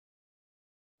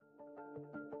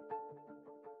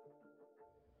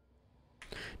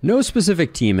No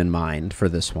specific team in mind for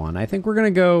this one. I think we're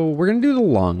going to do the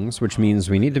lungs, which means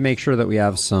we need to make sure that we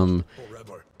have some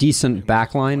decent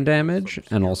backline damage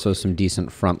and also some decent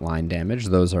frontline damage.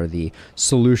 Those are the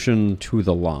solution to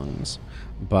the lungs.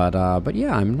 But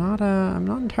yeah, I'm not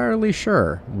entirely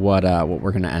sure what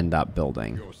we're going to end up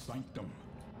building. Your sanctum,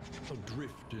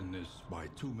 adrift in this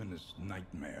bituminous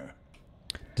nightmare.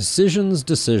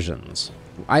 Decisions.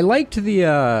 I liked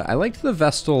the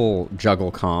Vestal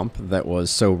juggle comp that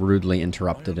was so rudely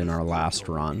interrupted in our last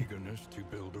run.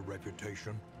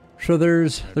 So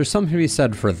there's something to be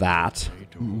said for that,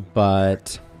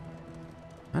 but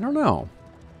I don't know.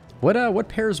 What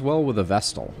pairs well with a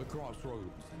Vestal?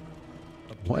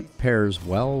 What pairs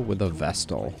well with a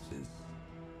Vestal?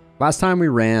 Last time we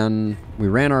ran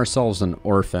ourselves an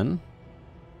Orphan.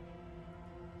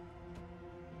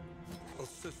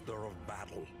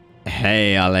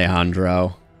 Hey,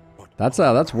 Alejandro.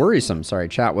 That's worrisome. Sorry,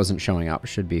 chat wasn't showing up.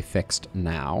 Should be fixed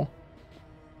now.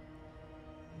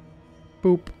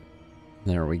 Boop.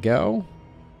 There we go.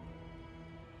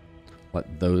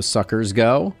 Let those suckers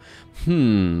go.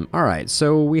 Alright,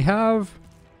 so we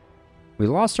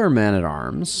lost our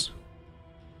man-at-arms.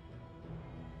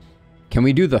 Can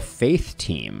we do the Faith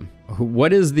team?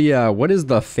 What is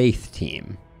the Faith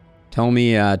team? Tell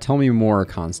me more,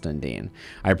 Constantine.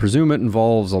 I presume it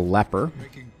involves a leper.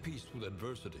 Making peace with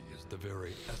adversity is the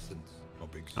very essence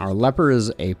of existence. Our leper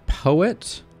is a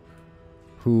poet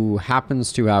who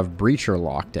happens to have Breacher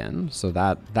locked in, so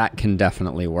that can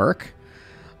definitely work.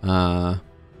 I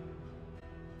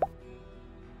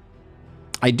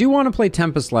do want to play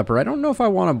Tempest Leper. I don't know if I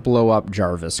want to blow up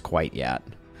Jarvis quite yet.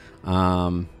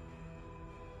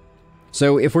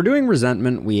 So if we're doing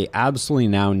Resentment, we absolutely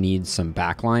now need some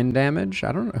backline damage.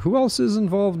 I don't know. Who else is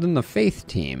involved in the Faith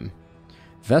team?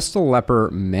 Vestal Leper,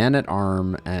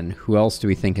 Man-at-Arm, and who else do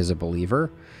we think is a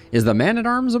believer? Is the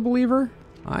Man-at-Arms a believer?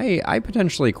 I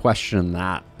potentially question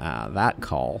that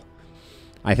call.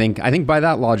 I think by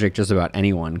that logic, just about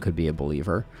anyone could be a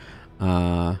believer.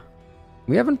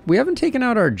 We haven't taken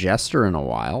out our Jester in a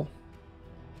while.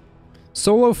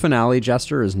 Solo Finale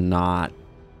Jester is not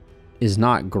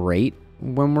great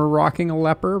when we're rocking a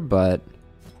leper, but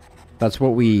that's what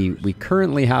we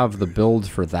currently have the build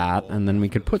for that, and then we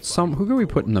could put some. Who could we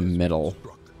put in the middle?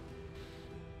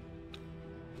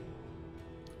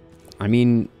 I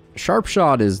mean,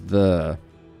 Sharpshot is the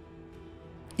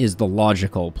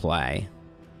logical play.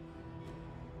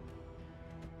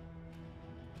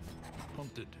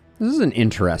 This is an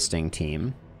interesting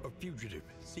team.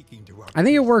 I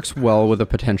think it works well with a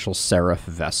potential Seraph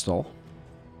Vestal.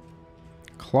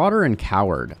 Clodder and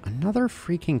Coward. Another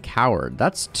freaking Coward.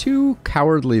 That's 2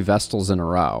 cowardly Vestals in a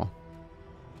row.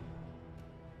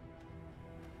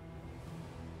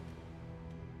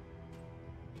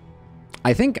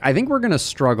 I think we're gonna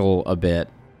struggle a bit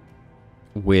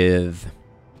with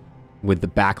the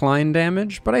backline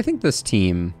damage, but I think this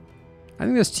team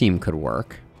could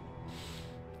work.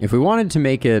 If we wanted to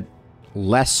make it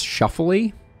less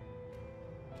shuffly,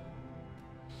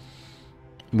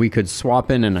 we could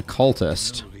swap in an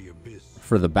occultist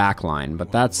for the backline,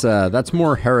 but that's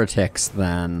more heretics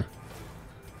than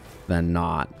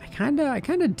not. I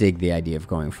kinda dig the idea of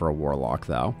going for a warlock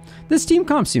though. This team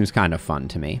comp seems kind of fun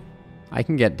to me. I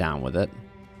can get down with it.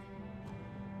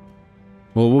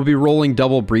 Well, we'll be rolling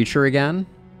double Breacher again.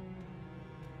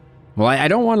 Well, I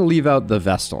don't want to leave out the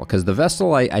Vestal, because the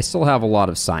Vestal I still have a lot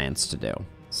of science to do.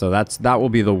 So that will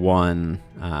be the one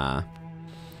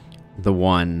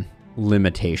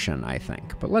limitation, I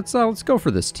think. But let's go for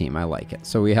this team. I like it.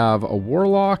 So we have a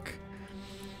Warlock.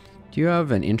 Do you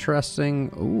have an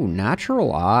interesting... Ooh,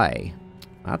 Natural Eye.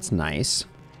 That's nice.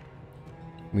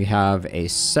 We have a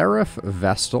Seraph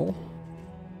Vestal,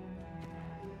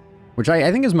 which I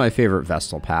think is my favorite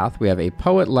Vestal path. We have a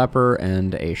Poet Leper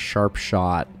and a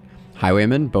Sharpshot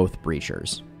Highwayman, both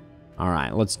Breachers. All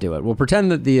right, let's do it. We'll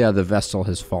pretend that the Vestal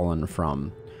has fallen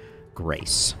from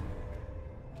grace.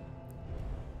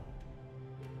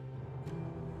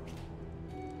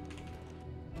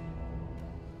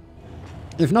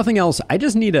 If nothing else, I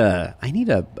need a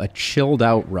chilled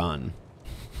out run.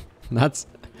 That's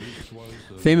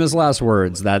famous last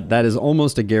words. That is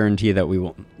almost a guarantee that we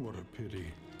will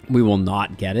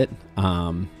not get it.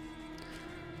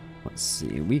 Let's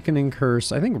see. Weakening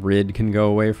Curse. I think Rid can go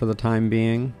away for the time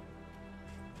being.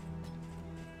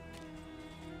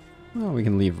 Well, we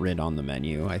can leave Rid on the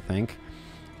menu, I think.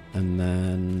 And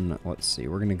then, let's see.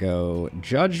 We're going to go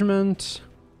Judgment,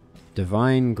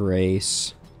 Divine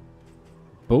Grace,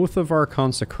 both of our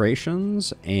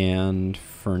Consecrations, and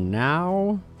for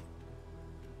now,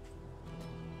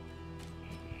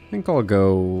 I think I'll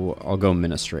go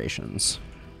Ministrations.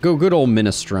 Go good old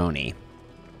minestrone.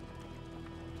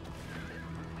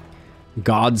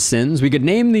 God Sins. We could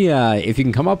name the, if you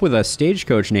can come up with a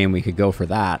stagecoach name, we could go for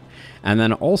that. And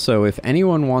then also, if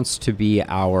anyone wants to be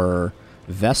our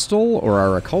Vestal or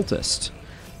our Occultist,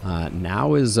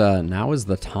 now is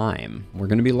the time. We're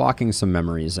going to be locking some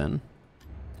memories in,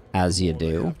 as you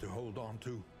do.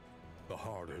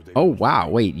 Oh, wow.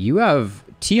 Wait, you have...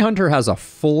 T-Hunter has a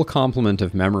full complement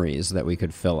of memories that we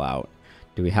could fill out.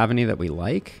 Do we have any that we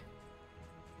like?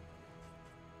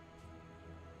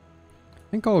 I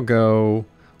think I'll go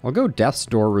Death's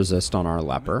Door Resist on our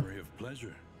Leper.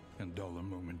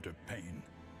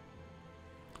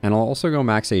 And I'll also go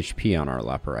max HP on our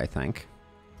Leper, I think.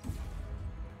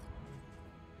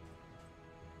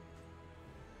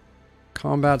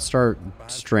 Combat start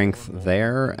strength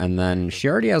there, and then she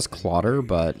already has Clotter,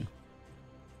 but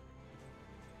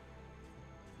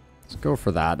let's go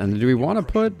for that. And do we want to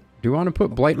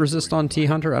put Blight Resist on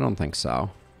T-Hunter? I don't think so.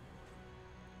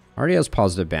 Already has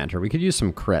positive banter. We could use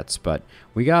some crits, but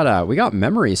we got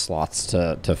memory slots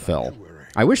to fill.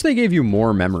 I wish they gave you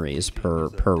more memories per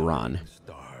run.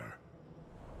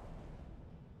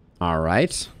 All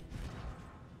right.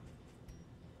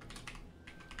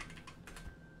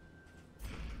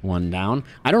 One down.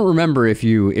 I don't remember if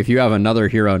you have another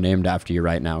hero named after you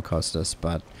right now, Kostas,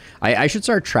 but I should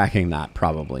start tracking that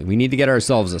probably. We need to get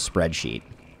ourselves a spreadsheet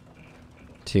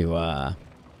to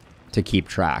keep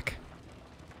track.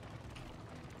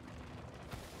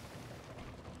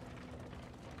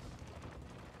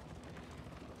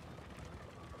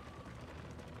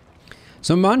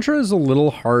 So mantra is a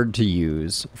little hard to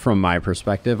use from my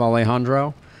perspective,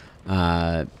 Alejandro.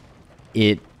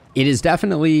 It is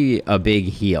definitely a big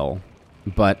heal,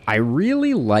 but I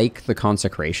really like the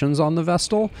consecrations on the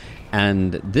Vestal,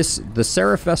 and the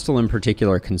Seraph Vestal in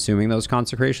particular, consuming those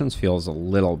consecrations feels a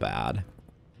little bad.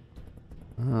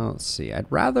 Let's see.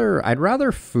 I'd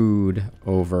rather food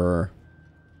over.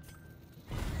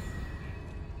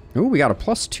 Ooh, we got a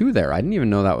 +2 there. I didn't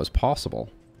even know that was possible.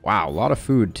 Wow, a lot of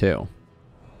food too.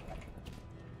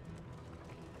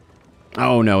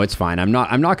 Oh no, it's fine. I'm not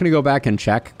going to go back and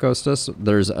check, Kostas.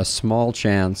 There's a small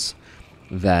chance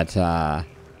that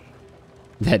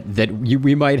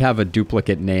we might have a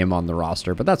duplicate name on the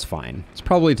roster, but that's fine. It's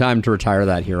probably time to retire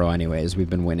that hero anyways. We've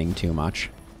been winning too much.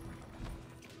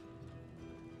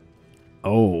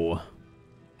 Oh.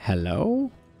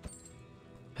 Hello?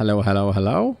 Hello, hello,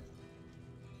 hello?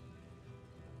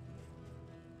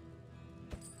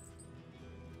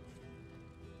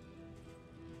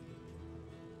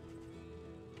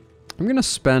 I'm going to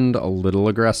spend a little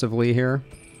aggressively here.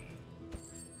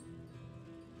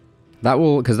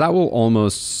 Because that will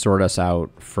almost sort us out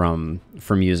from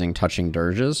using touching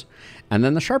dirges. And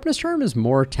then the sharpness charm is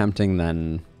more tempting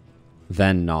than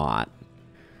not.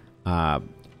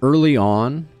 Early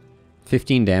on,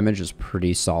 15 damage is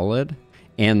pretty solid,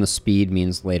 and the speed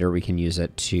means later we can use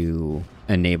it to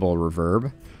enable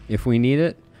reverb if we need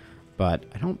it. But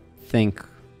I don't think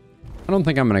I'm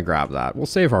going to grab that. We'll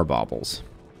save our baubles.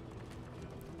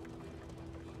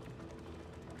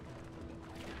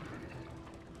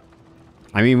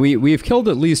 I mean, we've killed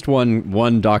at least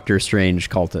one Doctor Strange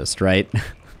cultist, right?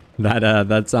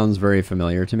 That sounds very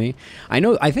familiar to me.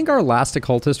 I think our last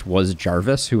occultist was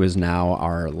Jarvis, who is now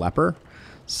our leper.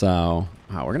 So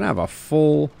we're gonna have a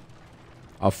full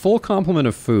complement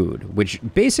of food, which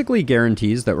basically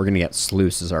guarantees that we're gonna get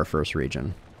Sluice as our first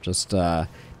region. Just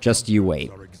you wait.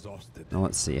 Now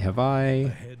let's see. Have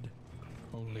I?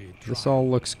 This all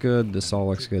looks good. This all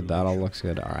looks good. That all looks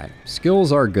good. All right.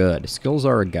 Skills are good. Skills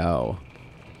are a go.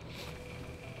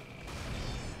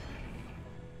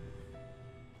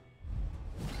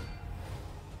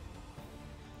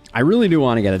 I really do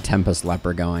want to get a Tempest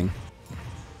Leper going.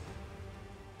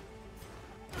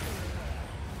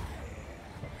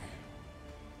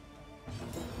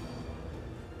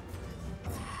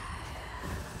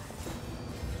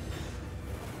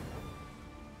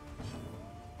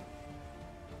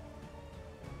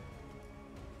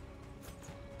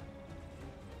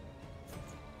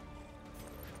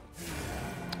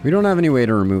 We don't have any way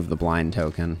to remove the blind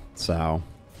token, so...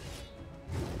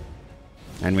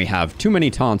 And we have too many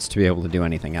taunts to be able to do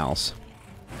anything else.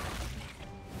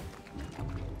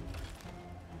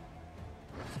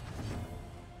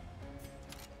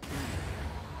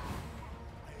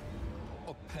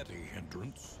 A petty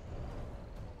hindrance.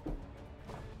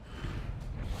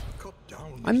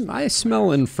 I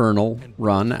smell Infernal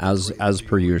run as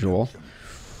per usual.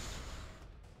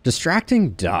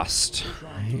 Distracting Dust.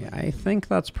 I think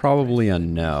that's probably a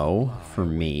no for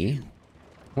me.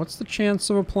 What's the chance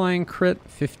of applying crit?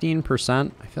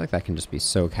 15%? I feel like that can just be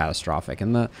so catastrophic.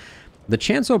 And the The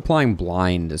chance of applying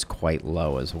blind is quite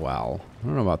low as well. I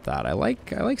don't know about that. I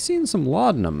like seeing some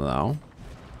laudanum though.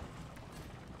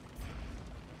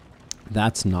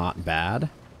 That's not bad.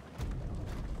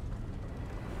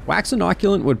 Wax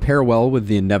inoculant would pair well with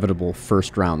the inevitable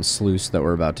first round sluice that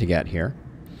we're about to get here.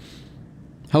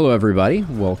 Hello everybody,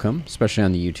 welcome, especially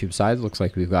on the YouTube side. Looks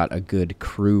like we've got a good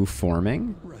crew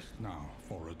forming. Rest now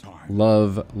for a time.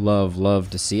 Love, love, love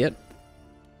to see it.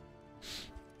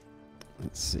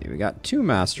 Let's see, we got 2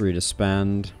 mastery to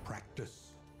spend.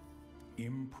 Practice.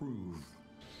 Improve.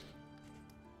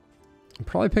 I'll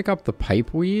probably pick up the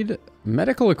pipeweed.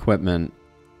 Medical equipment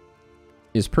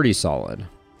is pretty solid.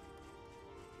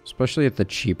 Especially at the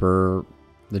cheaper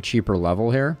level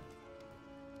here.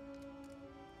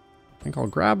 I think I'll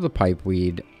grab the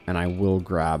pipeweed and I will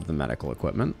grab the medical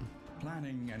equipment.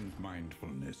 Planning and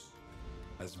mindfulness.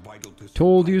 As vital to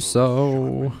Told you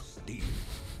survival so. as steam.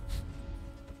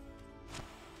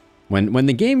 When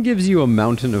the game gives you a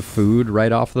mountain of food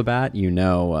right off the bat, you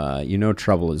know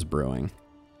trouble is brewing.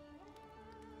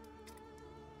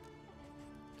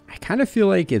 I kind of feel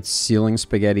like it's Sealing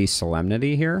Spaghetti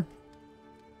Solemnity here.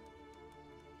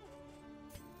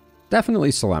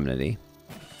 Definitely Solemnity.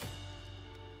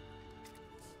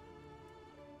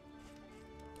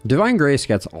 Divine Grace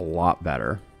gets a lot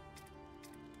better.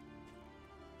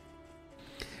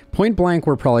 Point Blank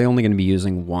we're probably only going to be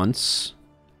using once.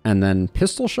 And then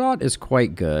Pistol Shot is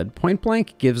quite good. Point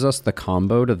Blank gives us the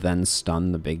combo to then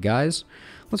stun the big guys.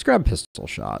 Let's grab Pistol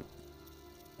Shot.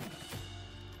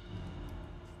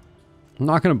 I'm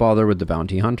not going to bother with the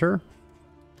Bounty Hunter.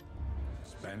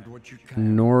 Spend what you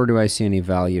can. Nor do I see any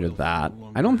value to that.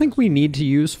 I don't think we need to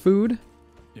use food.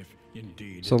 If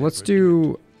indeed So it let's ever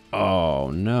do... Oh,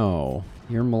 no.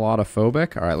 You're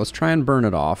melodophobic? Alright, let's try and burn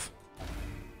it off.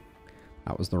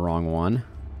 That was the wrong one.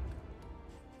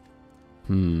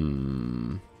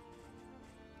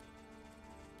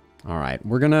 Alright,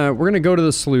 we're gonna go to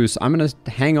the sluice. I'm gonna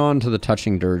hang on to the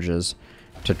touching dirges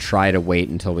to try to wait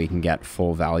until we can get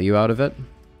full value out of it.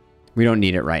 We don't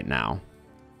need it right now.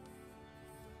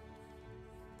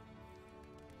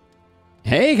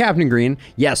 Hey, Captain Green.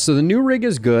 Yes, so the new rig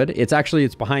is good.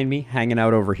 It's behind me, hanging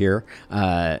out over here.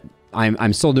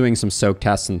 I'm still doing some soak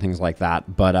tests and things like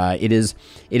that, but it is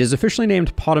officially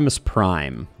named Potamus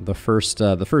Prime, the first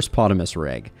Potamus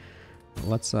rig.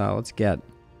 Let's get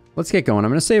going.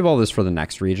 I'm gonna save all this for the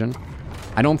next region.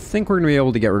 I don't think we're gonna be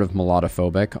able to get rid of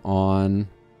melodophobic on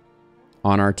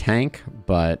our tank,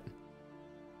 but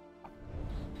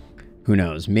who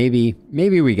knows? Maybe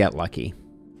we get lucky.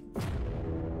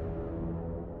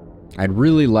 I'd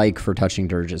really like for touching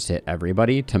dirges to hit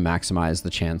everybody to maximize the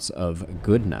chance of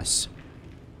goodness.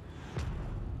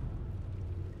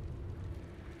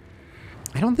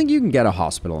 I don't think you can get a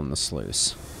hospital in the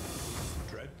sluice.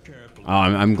 Oh,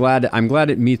 I'm glad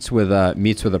it meets with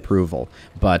approval.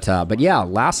 But yeah,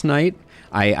 last night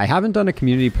I haven't done a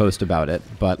community post about it,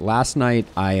 but last night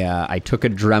I took a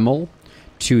Dremel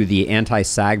to the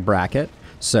anti-sag bracket.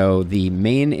 So the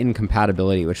main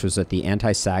incompatibility, which was that the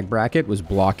anti-sag bracket was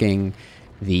blocking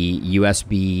the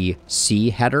USB-C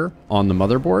header on the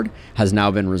motherboard, has now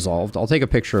been resolved. I'll take a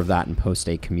picture of that and post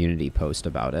a community post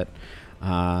about it.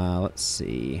 Let's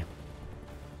see.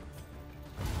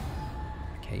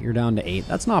 Okay, you're down to 8.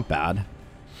 That's not bad.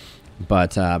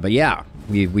 But yeah,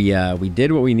 we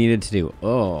did what we needed to do.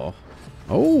 Oh,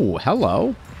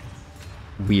 hello.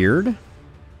 Weird.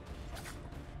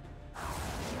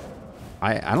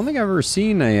 I don't think I've ever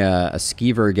seen a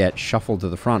skeever get shuffled to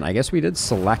the front. I guess we did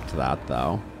select that,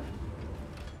 though.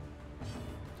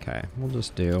 Okay, we'll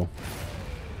just do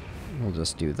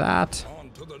that.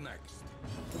 On to the next.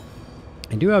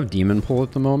 I do have Demon Pull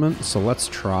at the moment, so let's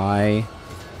try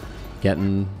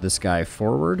getting this guy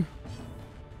forward.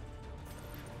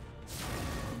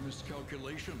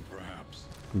 Miscalculation, perhaps.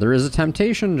 There is a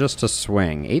temptation just to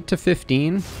swing. 8 to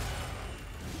 15.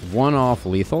 1 off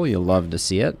lethal. You'll love to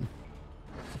see it.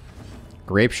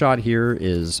 Grape Shot here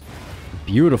is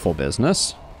beautiful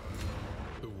business.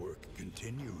 The work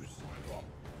continues.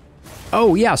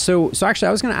 Oh yeah, so actually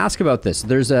I was going to ask about this.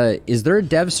 Is there a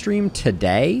dev stream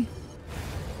today?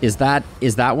 Is that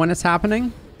when it's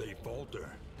happening? They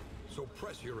falter, so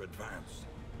press your advance.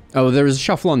 Oh, there was a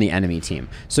shuffle on the enemy team.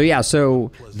 So yeah,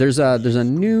 so there's a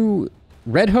new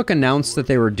Red Hook announced that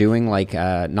they were doing like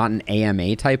not an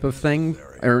AMA type of thing,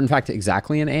 or in fact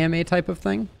exactly an AMA type of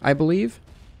thing, I believe.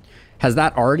 Has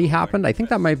that already happened? I think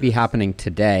that might be happening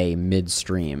today,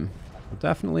 mid-stream. We'll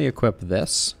definitely equip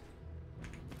this.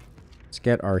 Let's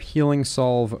get our healing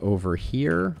salve over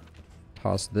here.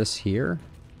 Toss this here.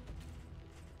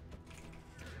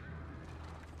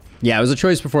 Yeah, it was a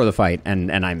choice before the fight,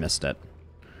 and I missed it.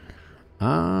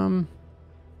 I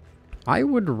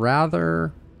would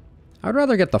rather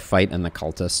get the fight and the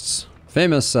cultists.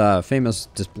 Famous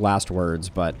just last words,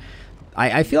 but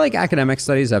I feel like academic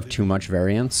studies have too much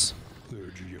variance.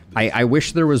 I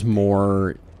wish there was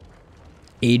more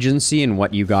agency in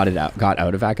what you got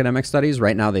out of academic studies.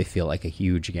 Right now they feel like a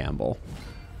huge gamble.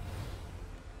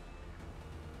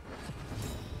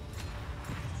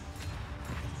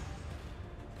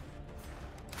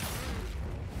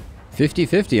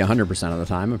 $50-50 100% of the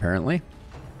time, apparently.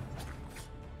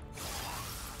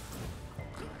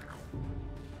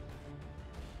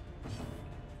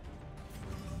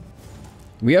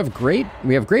 We have great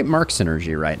mark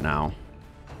synergy right now,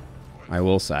 I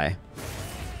will say.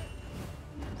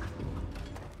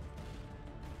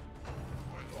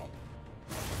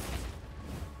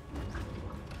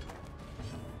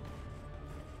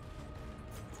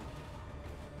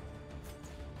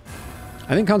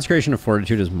 I think Consecration of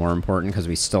Fortitude is more important because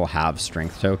we still have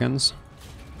strength tokens.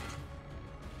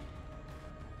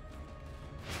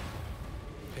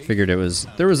 Figured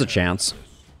there was a chance.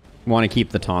 Want to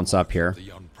keep the taunts up here.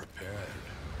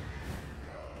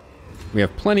 We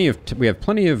have plenty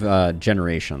of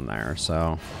generation there,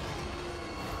 so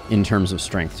in terms of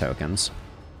strength tokens.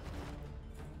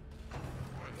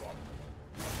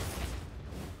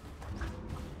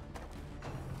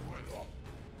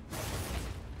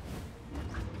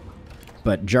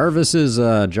 But Jarvis is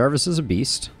a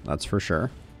beast, that's for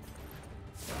sure.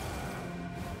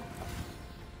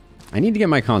 I need to get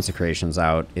my consecrations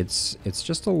out. It's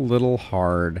just a little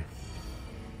hard.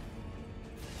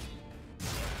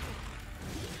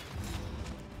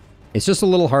 It's just a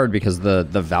little hard because the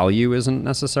value isn't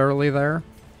necessarily there.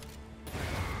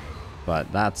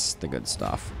 But that's the good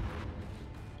stuff.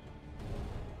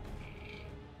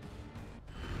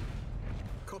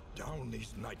 Cut down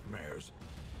these nightmares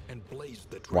and blaze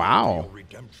the trail Wow. to your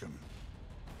redemption.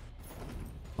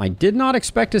 I did not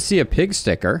expect to see a pig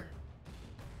sticker.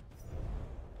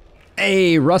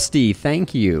 Hey, Rusty,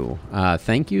 thank you.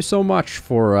 Thank you so much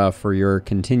for your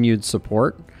continued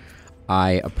support.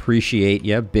 I appreciate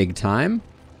you big time.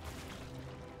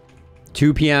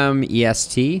 2 p.m.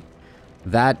 EST.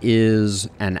 That is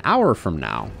an hour from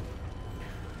now.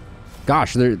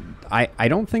 Gosh, I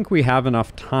don't think we have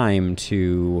enough time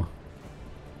to...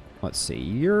 Let's see.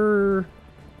 Your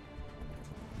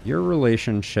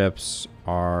relationships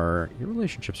are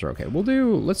okay.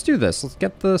 Let's do this. Let's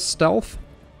get the stealth.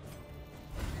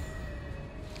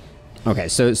 Okay,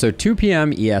 so 2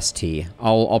 p.m. EST.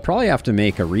 I'll probably have to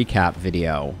make a recap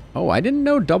video. Oh, I didn't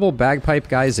know double bagpipe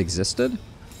guys existed.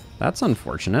 That's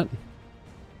unfortunate.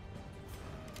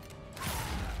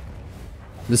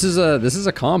 This is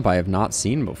a comp I have not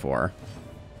seen before.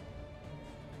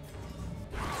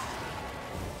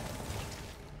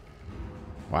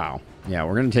 Wow. Yeah,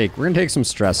 we're gonna take some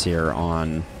stress here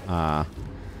on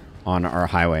our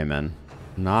highwaymen.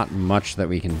 Not much that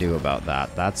we can do about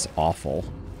that. That's awful.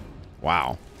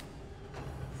 Wow.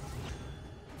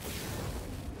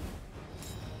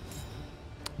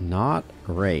 Not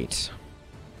great.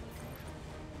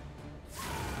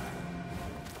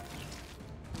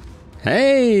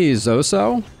 Hey,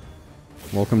 Zoso.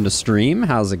 Welcome to stream.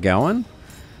 How's it going?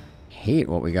 Hate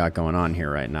what we got going on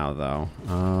here right now, though.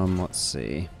 Let's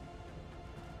see.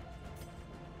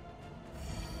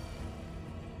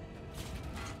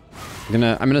 I'm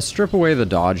gonna strip away the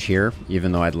dodge here,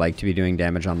 even though I'd like to be doing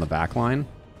damage on the back line.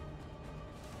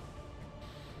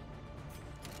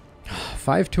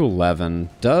 5 to 11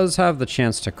 does have the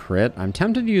chance to crit. I'm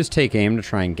tempted to use take aim to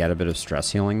try and get a bit of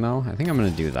stress healing, though. I think I'm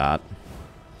gonna do that.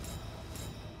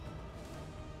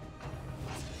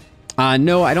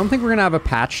 No, I don't think we're gonna have a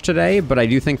patch today, but I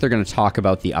do think they're gonna talk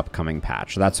about the upcoming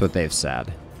patch. That's what they've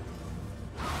said.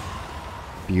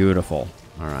 Beautiful.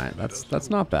 All right, that's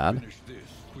not bad.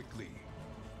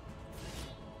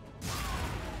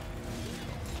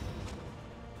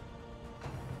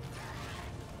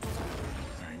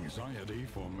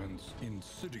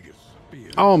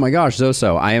 Oh my gosh,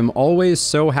 Zoso, I am always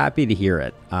so happy to hear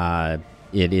it.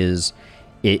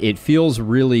 It feels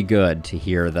really good to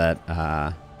hear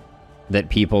that that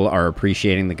people are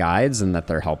appreciating the guides and that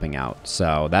they're helping out.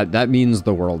 So that means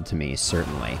the world to me,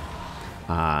 certainly.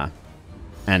 And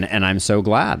I'm so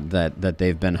glad that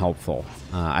they've been helpful.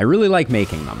 I really like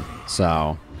making them,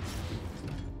 so...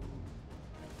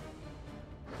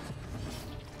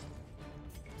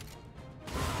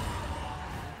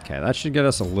 Okay, that should get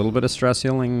us a little bit of stress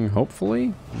healing,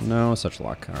 hopefully. No such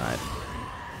luck. All right.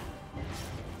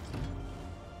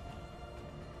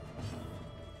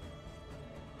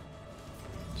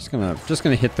 Just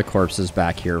gonna hit the corpses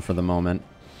back here for the moment.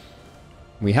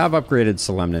 We have upgraded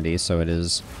Solemnity, so it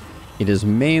is It is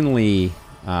mainly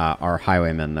our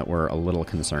highwaymen that we're a little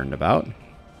concerned about.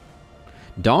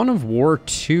 Dawn of War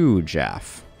 2,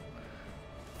 Jeff.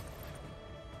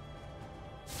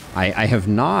 I have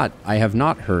not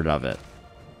heard of it.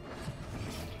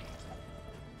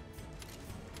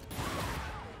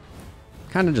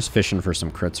 Kind of just fishing for some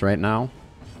crits right now.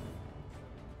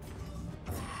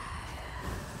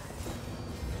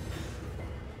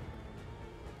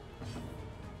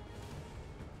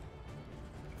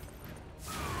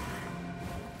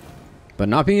 But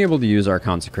not being able to use our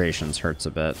consecrations hurts a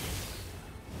bit.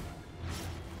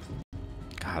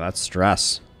 God, that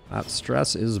stress. That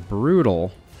stress is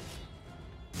brutal.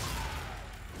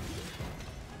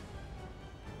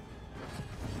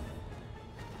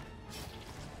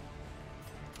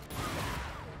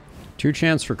 Two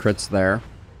chance for crits there.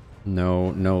 No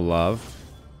love.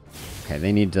 Okay,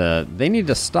 they need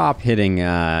to stop hitting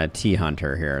T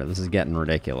Hunter here. This is getting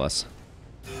ridiculous.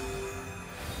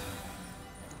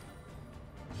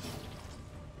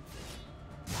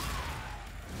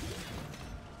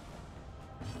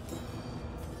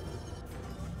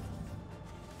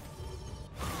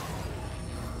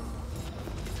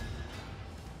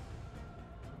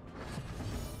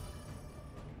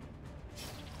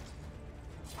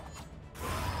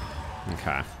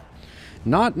 Okay.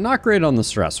 Not great on the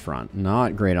stress front.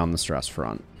 Not great on the stress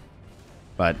front.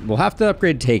 But we'll have to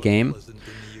upgrade Take Aim. I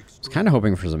was kind of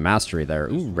hoping for some mastery there.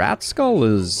 Ooh, Rat Skull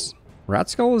is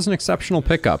an exceptional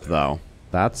pickup though.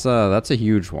 That's a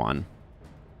huge one.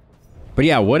 But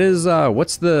yeah,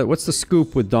 what's the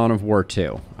scoop with Dawn of War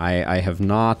 2? I have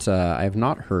not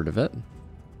heard of it.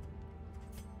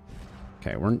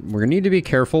 Okay, we're gonna need to be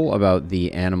careful about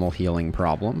the animal healing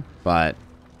problem, but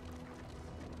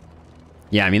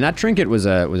yeah, I mean, that trinket was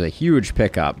a huge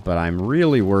pickup, but I'm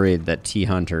really worried that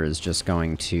T-Hunter is just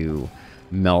going to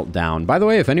melt down. By the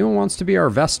way, if anyone wants to be our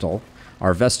Vestal,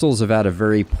 our Vestals have had a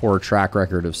very poor track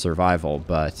record of survival,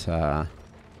 but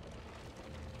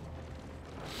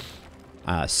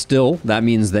still, that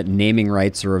means that naming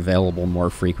rights are available more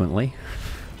frequently.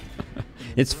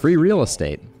 It's free real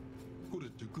estate. Put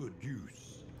it to good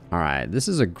use. All right, this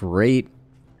is a great...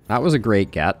 That was a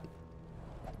great get.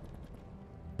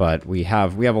 But we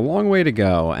have a long way to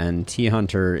go, and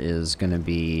T-Hunter is going to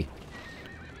be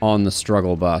on the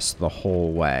struggle bus the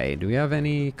whole way. Do we have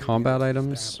any combat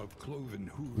items?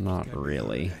 Not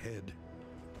really.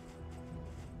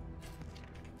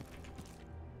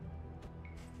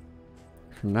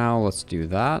 For now, let's do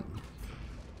that.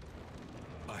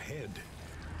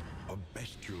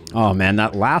 Oh man,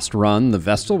 that last run, the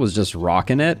Vestal was just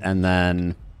rocking it, and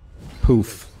then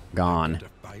poof, gone.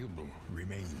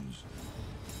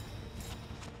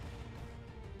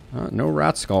 No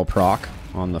Rat Skull proc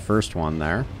on the first one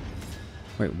there.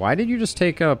 Wait, why did you just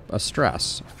take a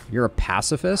stress? You're a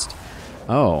pacifist?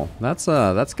 Oh, that's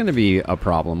going to be a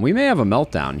problem. We may have a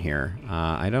meltdown here.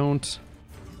 I don't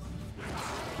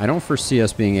foresee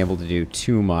us being able to do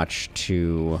too much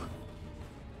to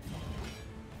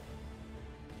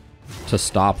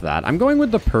stop that. I'm going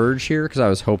with the Purge here because I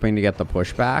was hoping to get the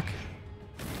pushback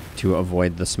to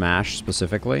avoid the smash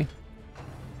specifically.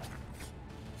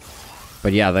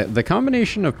 But yeah, the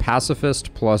combination of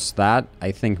pacifist plus that,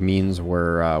 I think, means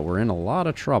we're in a lot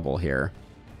of trouble here.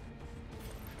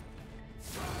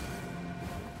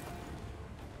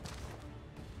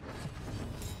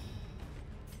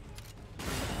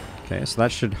 Okay, so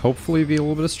that should hopefully be a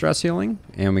little bit of stress healing,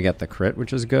 and we get the crit,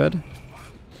 which is good.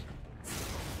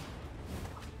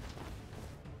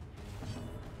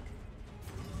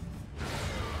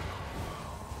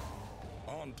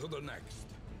 On to the next.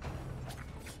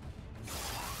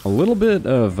 A little bit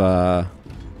of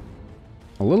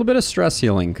stress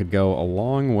healing could go a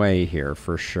long way here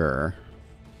for sure.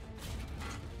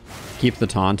 Keep the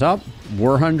taunt up.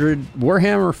 Warhammer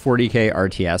 40k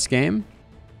RTS game.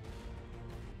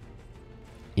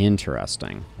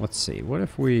 Interesting. Let's see. What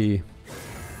if we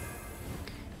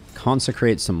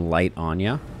consecrate some light on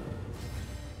ya?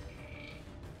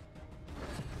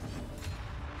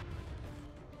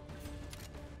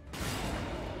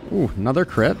 Ooh, another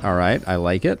crit. All right, I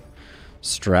like it.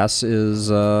 Stress is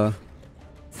that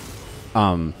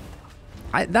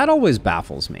always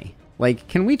baffles me. Like,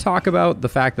 can we talk about the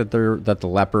fact that the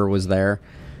leper was there?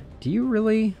 Do you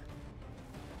really?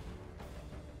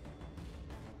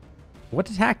 What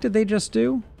attack did they just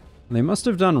do? They must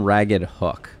have done Ragged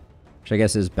Hook, which I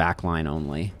guess is backline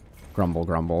only. Grumble,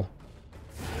 grumble.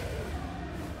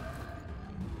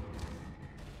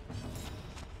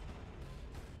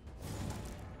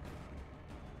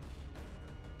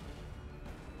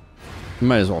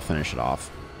 Might as well finish it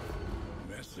off.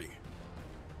 Messy,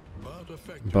 but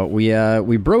effective. But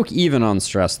we broke even on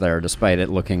stress there, despite it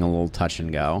looking a little touch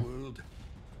and go. World,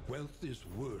 wealth is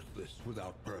worthless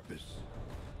without purpose.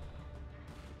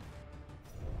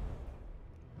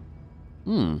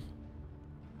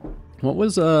 What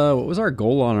was our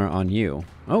goal on you?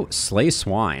 Oh, slay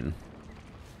swine.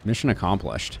 Mission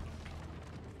accomplished.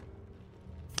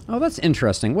 Oh, that's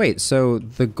interesting. Wait, so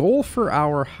the goal for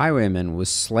our highwaymen was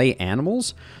slay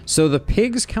animals? So the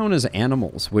pigs count as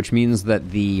animals, which means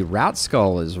that the rat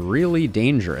skull is really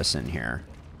dangerous in here.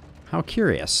 How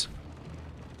curious.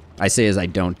 I say as I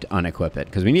don't unequip it,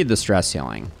 because we need the stress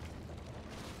healing.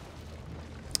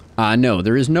 No,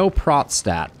 there is no prot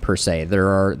stat, per se. There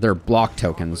are block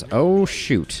tokens. Oh,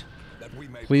 shoot.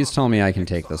 Please tell me I can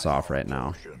take this off right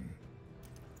now.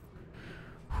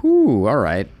 Whew,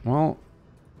 alright. Well,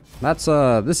 that's,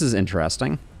 this is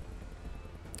interesting.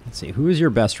 Let's see, who is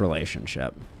your best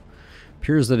relationship?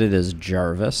 Appears that it is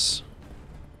Jarvis.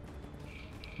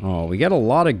 Oh, we get a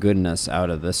lot of goodness out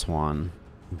of this one.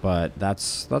 But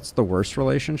that's the worst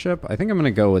relationship. I think I'm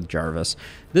gonna go with Jarvis.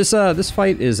 This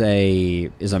fight is a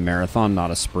marathon,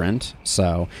 not a sprint.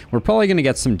 So we're probably gonna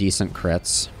get some decent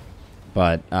crits,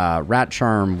 but Rat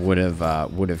Charm would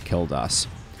have killed us.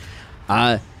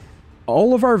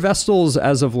 All of our Vestals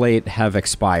as of late have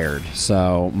expired,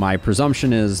 so my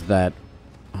presumption is that.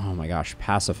 Oh my gosh,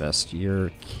 Pacifist,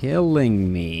 you're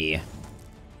killing me.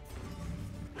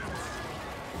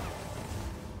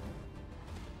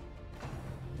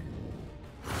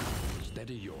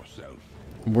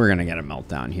 We're gonna get a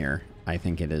meltdown here. I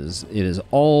think it is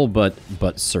all but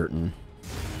certain.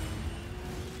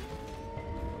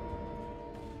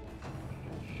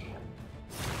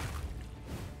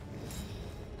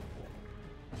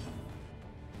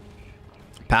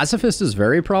 Pacifist is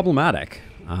very problematic.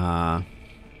 On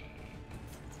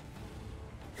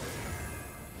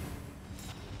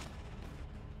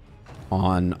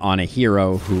a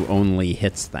hero who only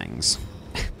hits things.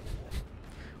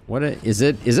 Is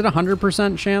it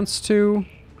 100% chance to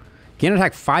gain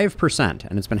attack 5%,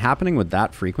 and it's been happening with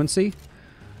that frequency?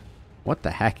 What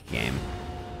the heck, game?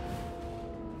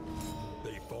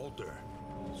 They falter,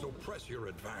 so press your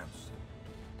advance.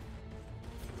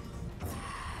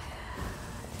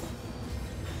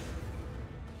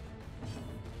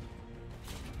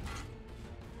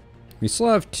 We still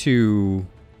have two.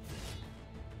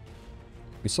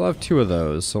 We still have two of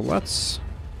those, so let's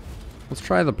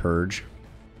try the purge.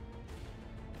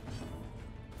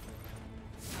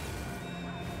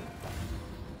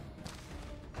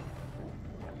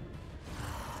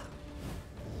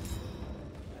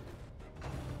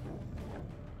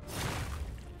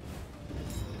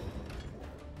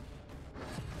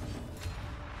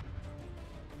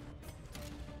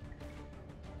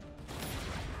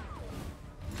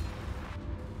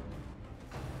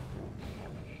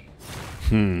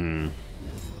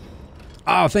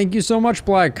 Oh, thank you so much,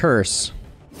 Black Curse.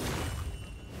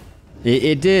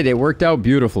 It did. It worked out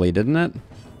beautifully, didn't it?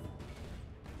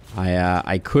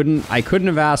 I couldn't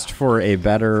have asked for a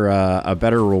better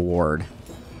reward.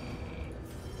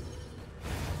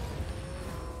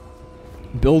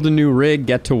 Build a new rig,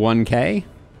 get to 1K.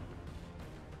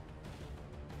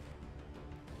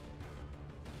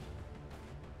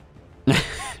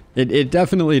 It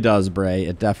definitely does, Bray.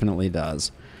 It definitely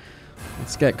does.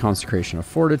 Let's get Consecration of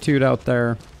Fortitude out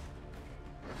there.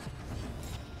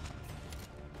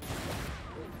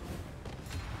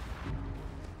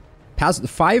 Past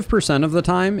 5% of the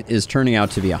time is turning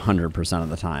out to be 100% of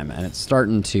the time, and it's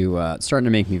starting to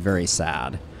make me very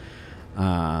sad.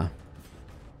 I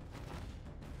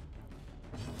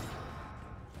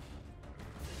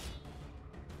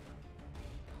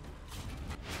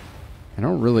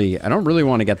don't really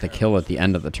want to get the kill at the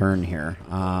end of the turn here.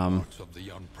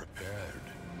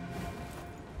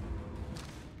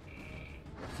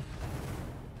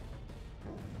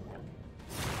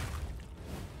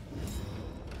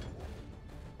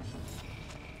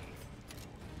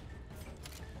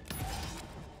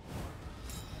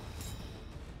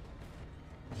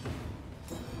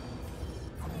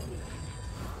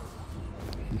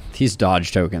 These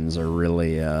dodge tokens are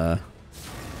really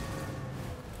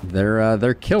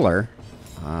they're killer.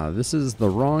 This is the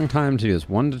wrong time to do this.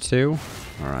 1 to 2.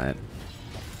 All right.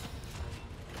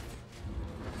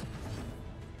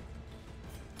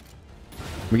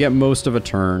 We get most of a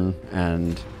turn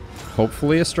and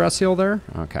hopefully a stress heal there.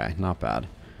 Okay, not bad.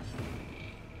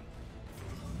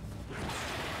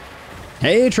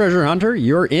 Hey, Treasure Hunter,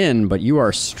 you're in, but you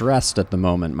are stressed at the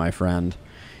moment, my friend.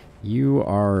 You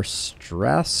are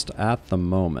stressed at the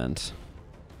moment.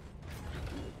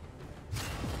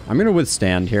 I'm going to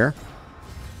withstand here.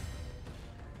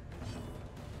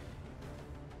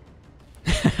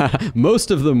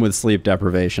 Most of them with sleep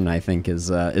deprivation, I think, is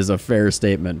a fair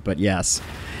statement. But yes,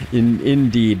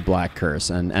 indeed, Black Curse,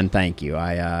 and thank you.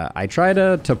 I try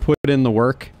to put in the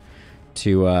work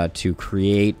to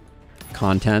create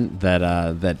content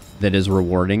that is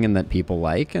rewarding and that people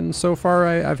like, and so far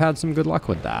I've had some good luck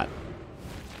with that.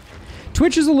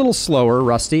 Twitch is a little slower,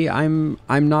 Rusty. I'm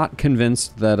not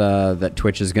convinced that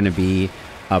Twitch is going to be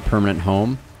a permanent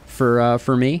home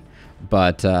for me.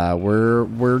 But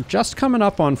we're just coming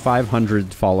up on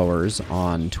 500 followers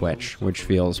on Twitch, which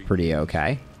feels pretty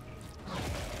okay.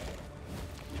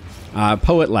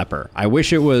 Poet Leper. I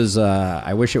wish it was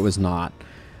not,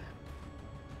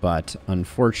 but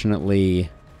unfortunately,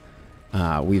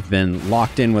 we've been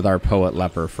locked in with our Poet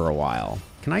Leper for a while.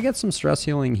 Can I get some stress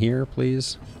healing here,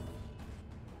 please?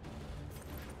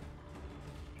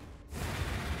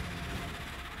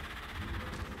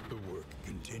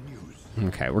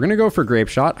 Okay, we're going to go for Grape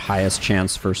Shot. Highest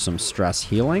chance for some stress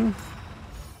healing.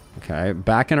 Okay,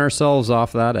 backing ourselves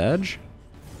off that edge.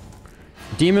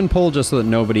 Demon Pull just so that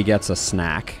nobody gets a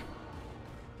snack.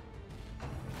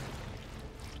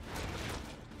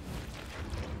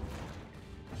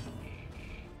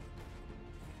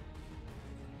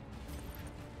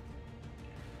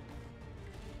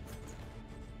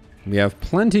 We have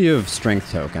plenty of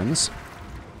strength tokens.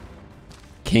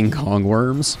 King Kong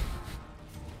worms.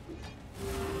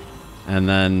 And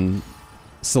then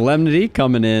Solemnity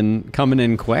coming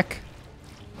in quick.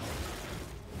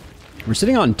 We're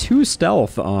sitting on 2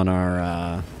 stealth on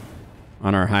our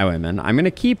Highwayman. I'm gonna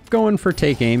keep going for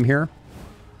Take Aim here,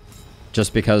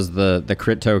 just because the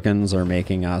crit tokens are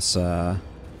making us. The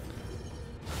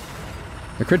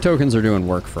crit tokens are doing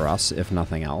work for us, if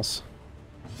nothing else.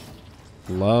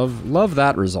 Love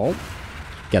that result.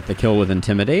 Get the kill with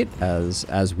Intimidate,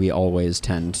 as we always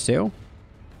tend to.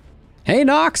 Hey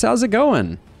Nox, how's it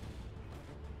going?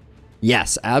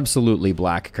 Yes, absolutely,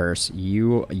 Black Curse.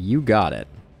 You got it.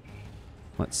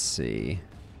 Let's see.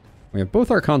 We have both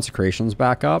our consecrations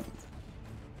back up.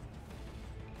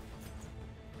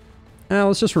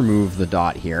 Let's just remove the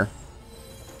dot here.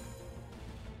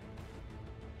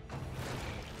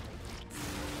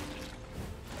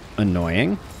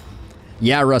 Annoying.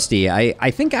 Yeah, Rusty.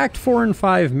 I think Act 4 and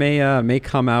 5 may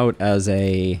come out as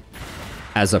a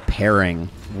pairing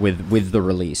with the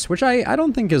release, which I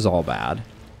don't think is all bad.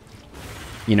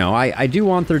 You know, I do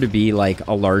want there to be like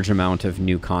a large amount of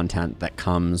new content that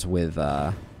comes with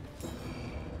the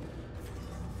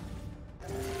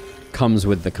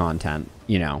content,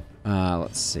 you know.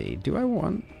 Let's see. Do I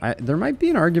want... there might be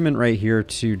an argument right here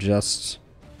to just...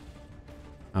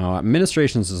 Oh,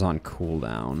 Administrations is on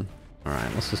cooldown.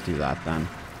 Alright, let's just do that then.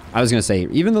 I was going to say,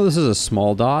 even though this is a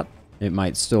small dot, it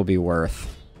might still be worth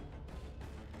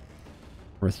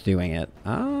doing it.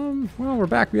 Well, we're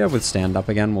back. We have with stand up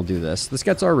again. We'll do this. This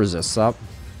gets our resists up.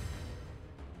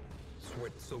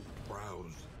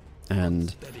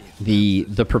 And the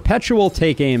perpetual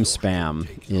take aim spam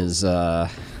is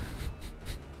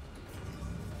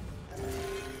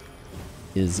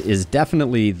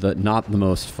definitely not the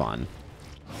most fun.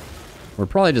 We're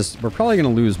probably going to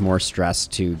lose more stress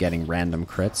to getting random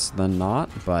crits than not,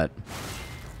 but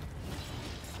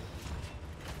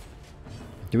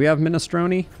do we have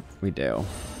Minestrone? We do.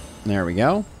 There we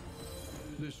go.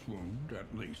 This wound,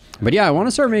 at least. But yeah, I want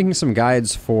to start making some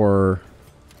guides for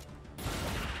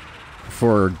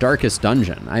Darkest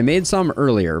Dungeon. I made some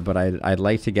earlier, but I'd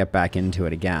like to get back into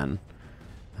it again.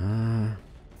 I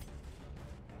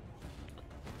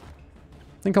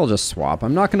think I'll just swap.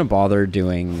 I'm not going to bother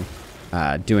doing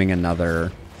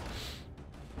another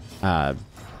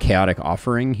chaotic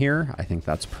offering here. I think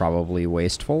that's probably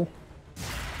wasteful.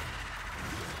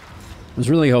 I was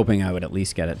really hoping I would at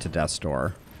least get it to Death's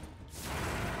Door.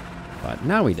 But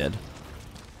now we did.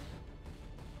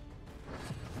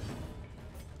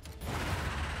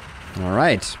 All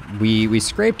right. We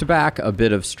scraped back a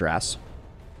bit of stress.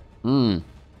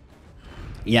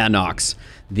 Yeah, Nox.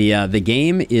 The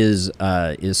game is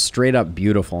straight up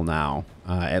beautiful now.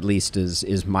 At least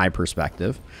is my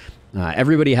perspective.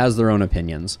 Everybody has their own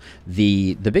opinions.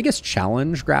 The biggest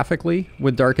challenge graphically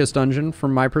with Darkest Dungeon,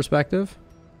 from my perspective.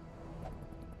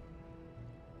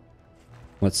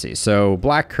 Let's see. So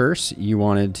Black Curse, you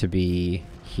wanted to be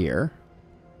here.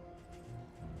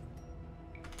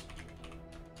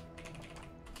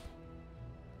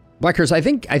 Black Curse, I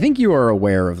think you are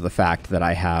aware of the fact that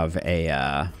I have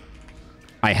a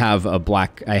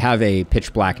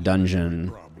Pitch Black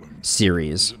Dungeon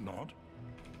series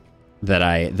that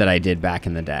I did back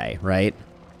in the day, right?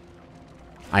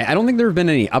 I don't think there have been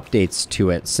any updates to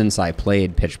it since I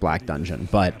played Pitch Black Dungeon,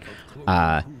 but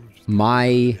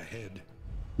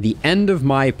the end of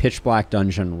my Pitch Black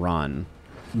Dungeon run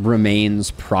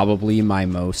remains probably my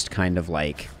most kind of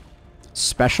like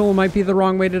special might be the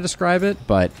wrong way to describe it,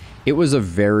 but it was a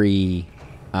very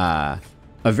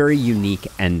unique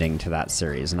ending to that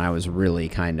series, and I was really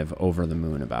kind of over the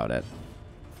moon about it.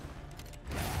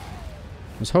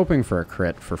 I was hoping for a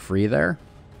crit for free there.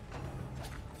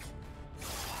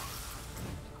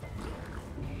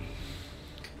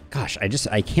 Gosh,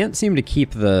 I can't seem to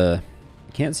keep the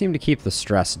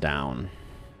stress down.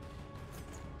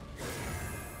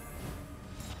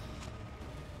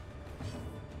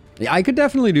 Yeah, I could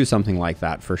definitely do something like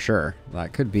that for sure.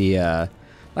 That could be a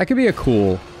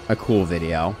cool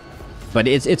video. But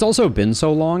it's also been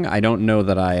so long, I don't know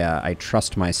that I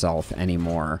trust myself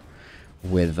anymore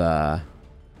with the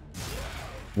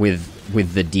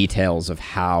details of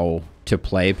how to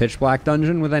play Pitch Black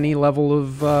Dungeon with any level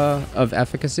of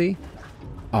efficacy.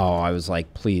 Oh, I was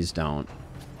like, please don't.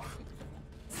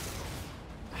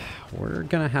 We're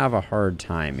gonna have a hard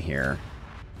time here.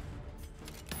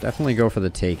 Definitely go for the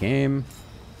take aim.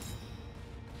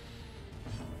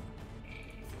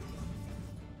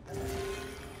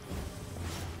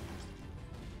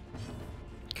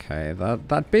 Okay,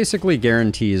 that basically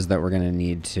guarantees that we're gonna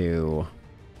need to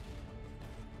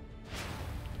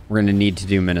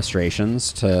do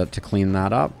ministrations to clean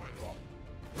that up.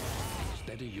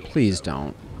 Please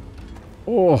don't.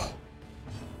 Oh.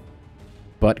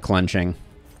 Butt clenching.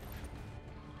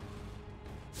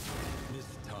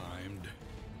 Mistimed.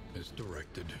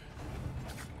 Misdirected.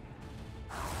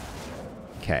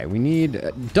 Okay, we need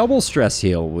double stress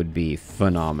heal would be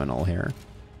phenomenal here.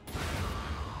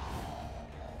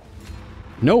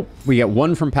 Nope, we get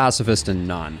one from pacifist and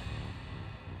none.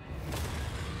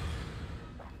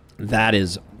 That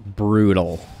is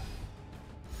brutal.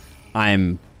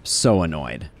 I'm so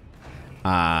annoyed.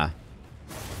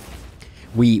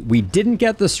 We didn't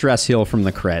get the stress heal from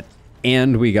the crit,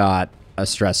 and we got a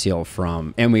stress heal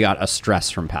from, and we got a stress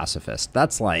from pacifist.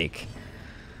 That's like,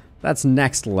 that's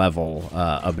next level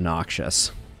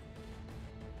obnoxious.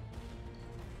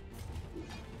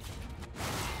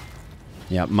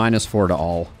 Yeah, -4 to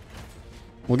all.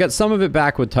 We'll get some of it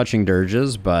back with touching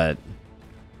dirges, but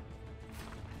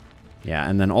yeah,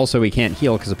 and then also we can't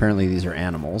heal because apparently these are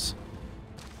animals.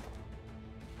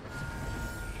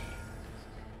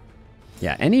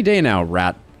 Yeah, any day now,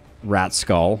 rat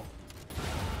skull.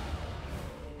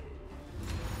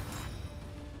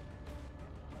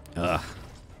 Ugh.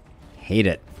 Hate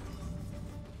it.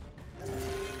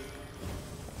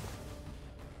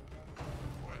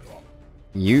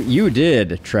 You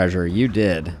did, Treasure. You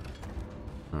did.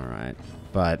 All right,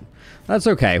 but that's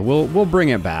okay. We'll bring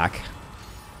it back.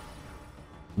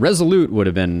 Resolute would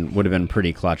have been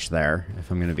pretty clutch there, if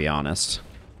I'm going to be honest.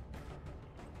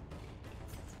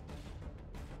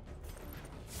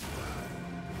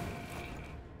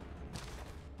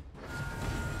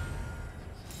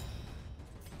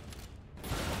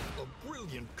 A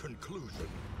brilliant conclusion.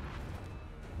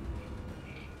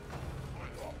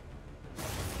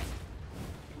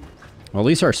 Well, at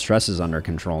least our stress is under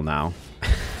control now.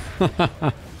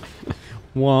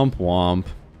 Womp womp.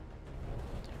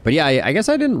 But yeah, I guess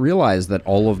I didn't realize that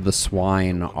all of the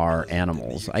swine are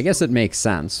animals. I guess it makes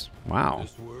sense. Wow.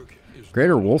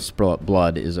 Greater Wolf's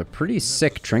Blood is a pretty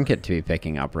sick trinket to be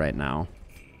picking up right now.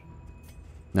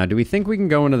 Now, do we think we can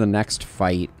go into the next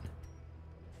fight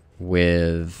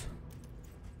with...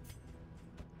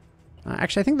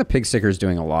 Actually, I think the Pig Sticker is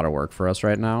doing a lot of work for us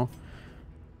right now.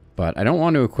 But I don't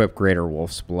want to equip Greater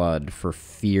Wolf's Blood for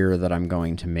fear that I'm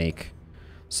going to make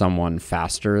someone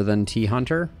faster than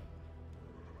T-Hunter.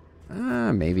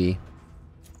 Maybe.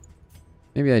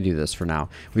 Maybe I do this for now.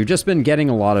 We've just been getting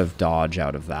a lot of dodge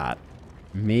out of that.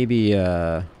 Maybe,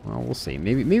 well, we'll see.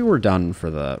 Maybe we're done for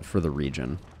the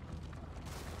region.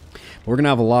 We're gonna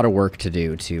have a lot of work to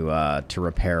do to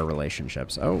repair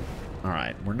relationships. Oh, all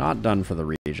right. We're not done for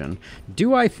the region.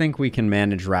 Do I think we can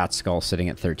manage Rat Skull sitting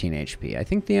at 13 HP? I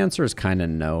think the answer is kind of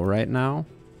no right now.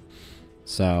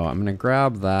 So I'm gonna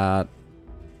grab that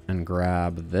and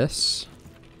grab this.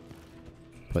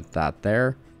 Put that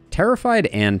there. Terrified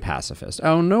and pacifist.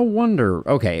 Oh, no wonder.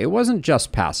 Okay, it wasn't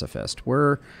just pacifist.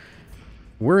 We're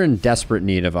in desperate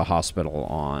need of a hospital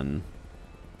on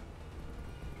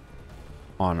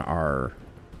our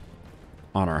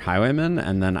highwaymen,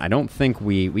 and then I don't think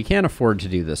we can't afford to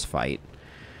do this fight.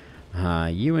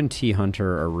 You and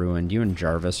T-Hunter are ruined. You and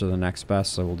Jarvis are the next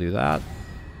best, so we'll do that.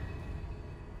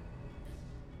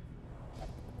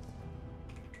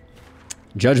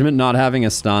 Judgment not having a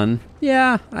stun.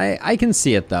 Yeah, I can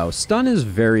see it, though. Stun is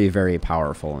very, very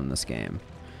powerful in this game.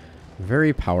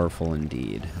 Very powerful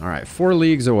indeed. All right, 4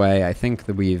 leagues away. I think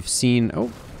that we've seen...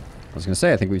 Oh, I was going to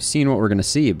say, I think we've seen what we're going to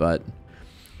see, but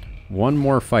one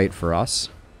more fight for us.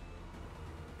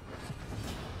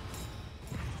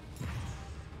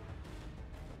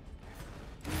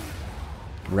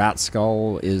 Rat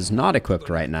Skull is not equipped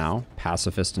right now.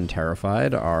 Pacifist and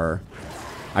Terrified are...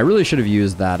 I really should have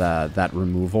used that that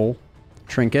removal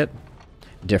trinket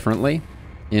differently.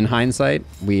 In hindsight,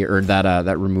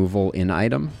 that removal in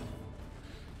item.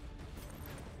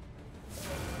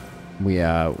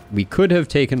 We could have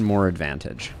taken more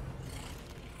advantage.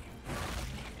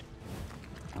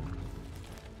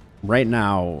 Right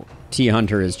now,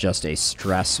 T-Hunter is just a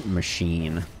stress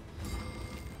machine.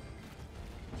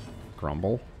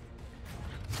 Grumble.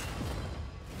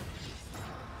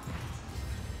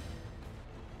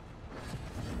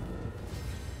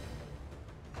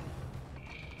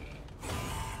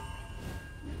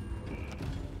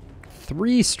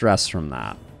 Three stress from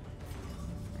that.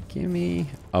 Give me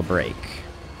a break.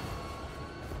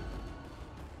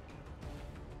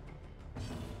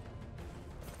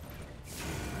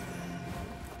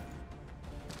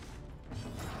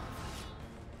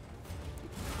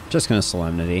 Just gonna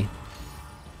Solemnity.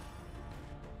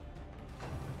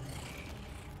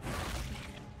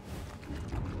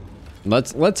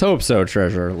 Let's hope so,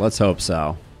 Treasure. Let's hope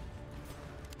so.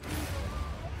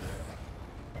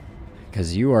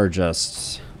 Because you are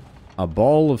just a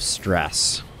ball of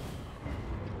stress.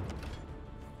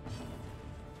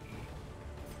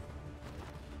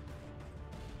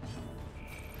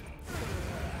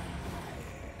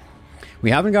 We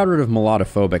haven't got rid of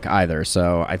Melodophobic either,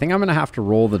 so I think I'm going to have to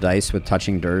roll the dice with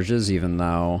touching dirges, even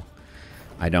though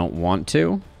I don't want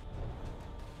to.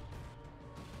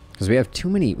 Because we have too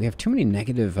many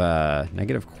negative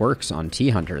negative quirks on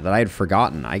T-Hunter that I had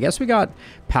forgotten. I guess we got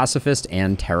Pacifist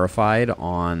and Terrified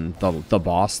on the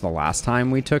boss the last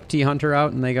time we took T-Hunter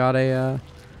out, and they got a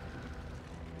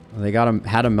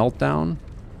had a meltdown.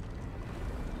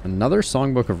 Another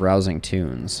Songbook of Rousing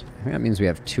Tunes. I think that means we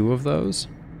have 2 of those.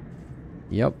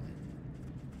 Yep.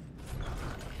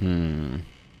 The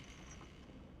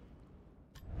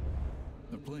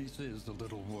place is a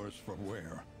little worse for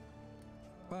wear.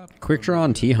 Quick draw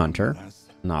on T-Hunter.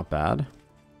 Not bad.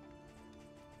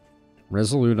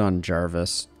 Resolute on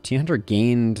Jarvis. T-Hunter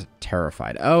gained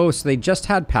Terrified. Oh, so they just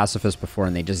had Pacifist before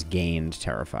and they just gained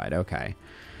Terrified. Okay.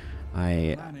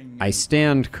 I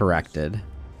stand corrected.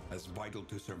 As vital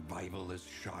to survival as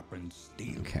sharpened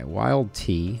steel. Okay, Wild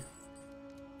T.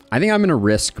 I think I'm going to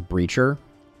risk Breacher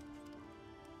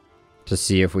to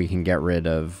see if we can get rid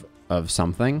of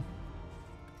something.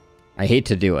 I hate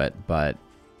to do it, but...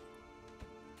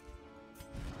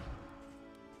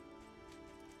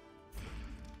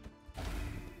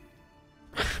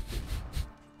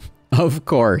 Of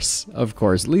course. Of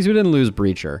course. At least we didn't lose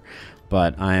Breacher,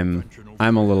 but I'm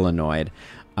a little annoyed.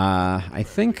 I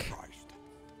think...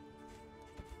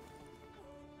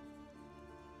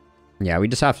 Yeah, we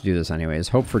just have to do this anyways.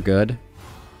 Hope for good.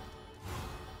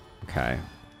 Okay.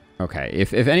 Okay,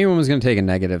 if anyone was going to take a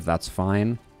negative, that's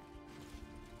fine.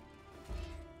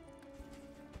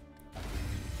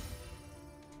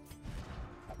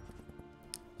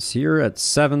 So you're at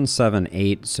 7, 7,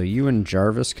 8, so you and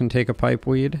Jarvis can take a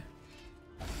Pipeweed.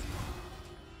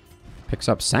 Picks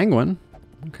up Sanguine.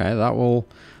 Okay, that will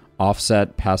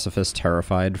offset Pacifist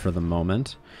Terrified for the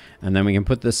moment. And then we can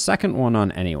put the second one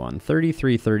on anyone.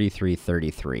 33, 33,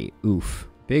 33. Oof.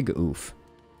 Big oof.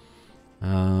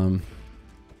 How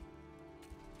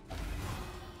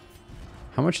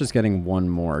much does getting one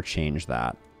more change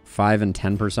that? 5 and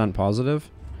 10% positive?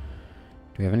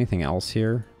 Do we have anything else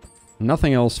here?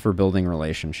 Nothing else for building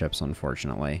relationships,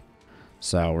 unfortunately.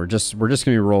 So we're just gonna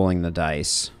be rolling the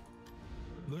dice.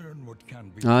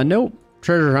 Nope.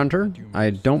 Treasure Hunter. I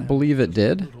don't believe it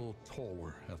did.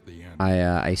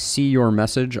 I see your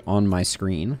message on my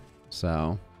screen,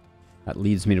 so that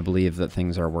leads me to believe that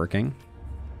things are working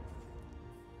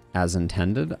as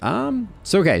intended.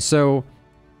 So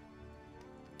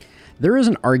there is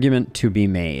an argument to be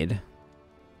made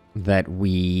that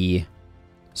we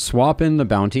swap in the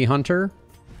Bounty Hunter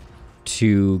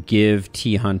to give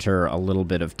T-Hunter a little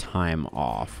bit of time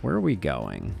off. Where are we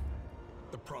going?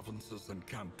 The provinces and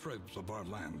cantrevs of our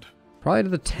land. Probably to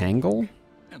the Tangle?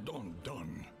 And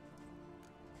undone.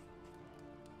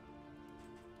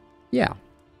 Yeah.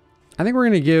 I think we're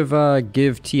going to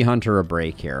give T-Hunter a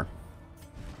break here.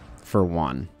 For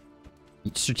one.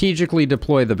 Strategically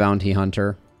deploy the Bounty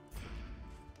Hunter.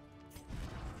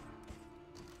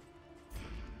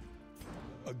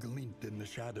 A glint in the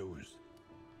shadows.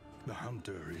 The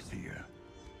hunter is here.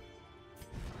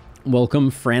 Welcome,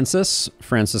 Francis.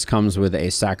 Francis comes with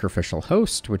a sacrificial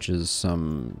host, which is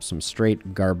some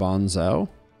straight garbanzo.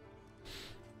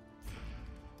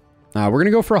 We're going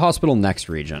to go for a hospital next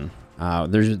region.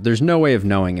 There's no way of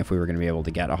knowing if we were going to be able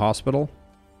to get a hospital.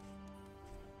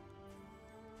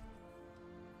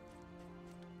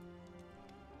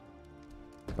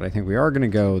 But I think we are going to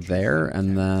go there,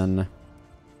 and then...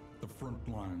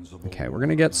 Okay, we're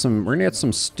gonna get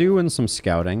some stew and some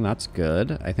scouting. That's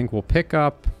good. I think we'll pick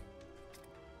up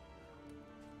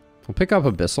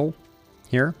Abyssal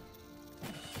here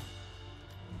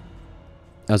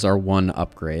as our one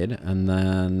upgrade, and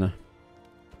then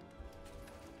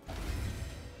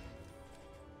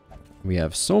we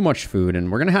have so much food,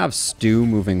 and we're gonna have stew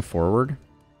moving forward.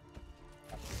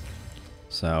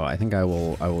 So I think I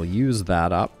will use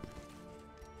that up.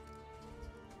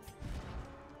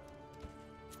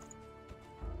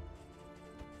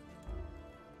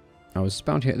 Oh, is this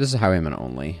bounty? This is highwayman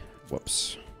only.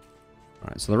 Whoops.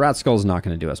 Alright, so the rat skull is not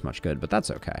going to do us much good, but that's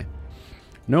okay.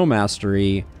 No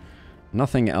mastery.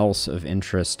 Nothing else of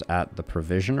interest at the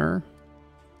provisioner.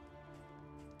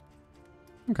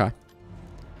 Okay.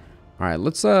 Alright,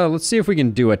 let's see if we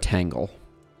can do a tangle.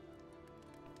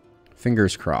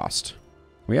 Fingers crossed.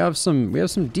 We have some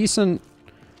decent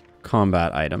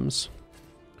combat items.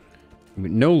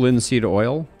 No linseed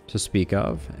oil to speak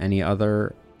of. Any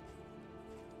other...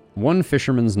 One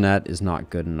fisherman's net is not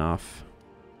good enough.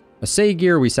 A say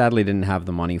gear we sadly didn't have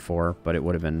the money for, but it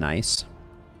would have been nice.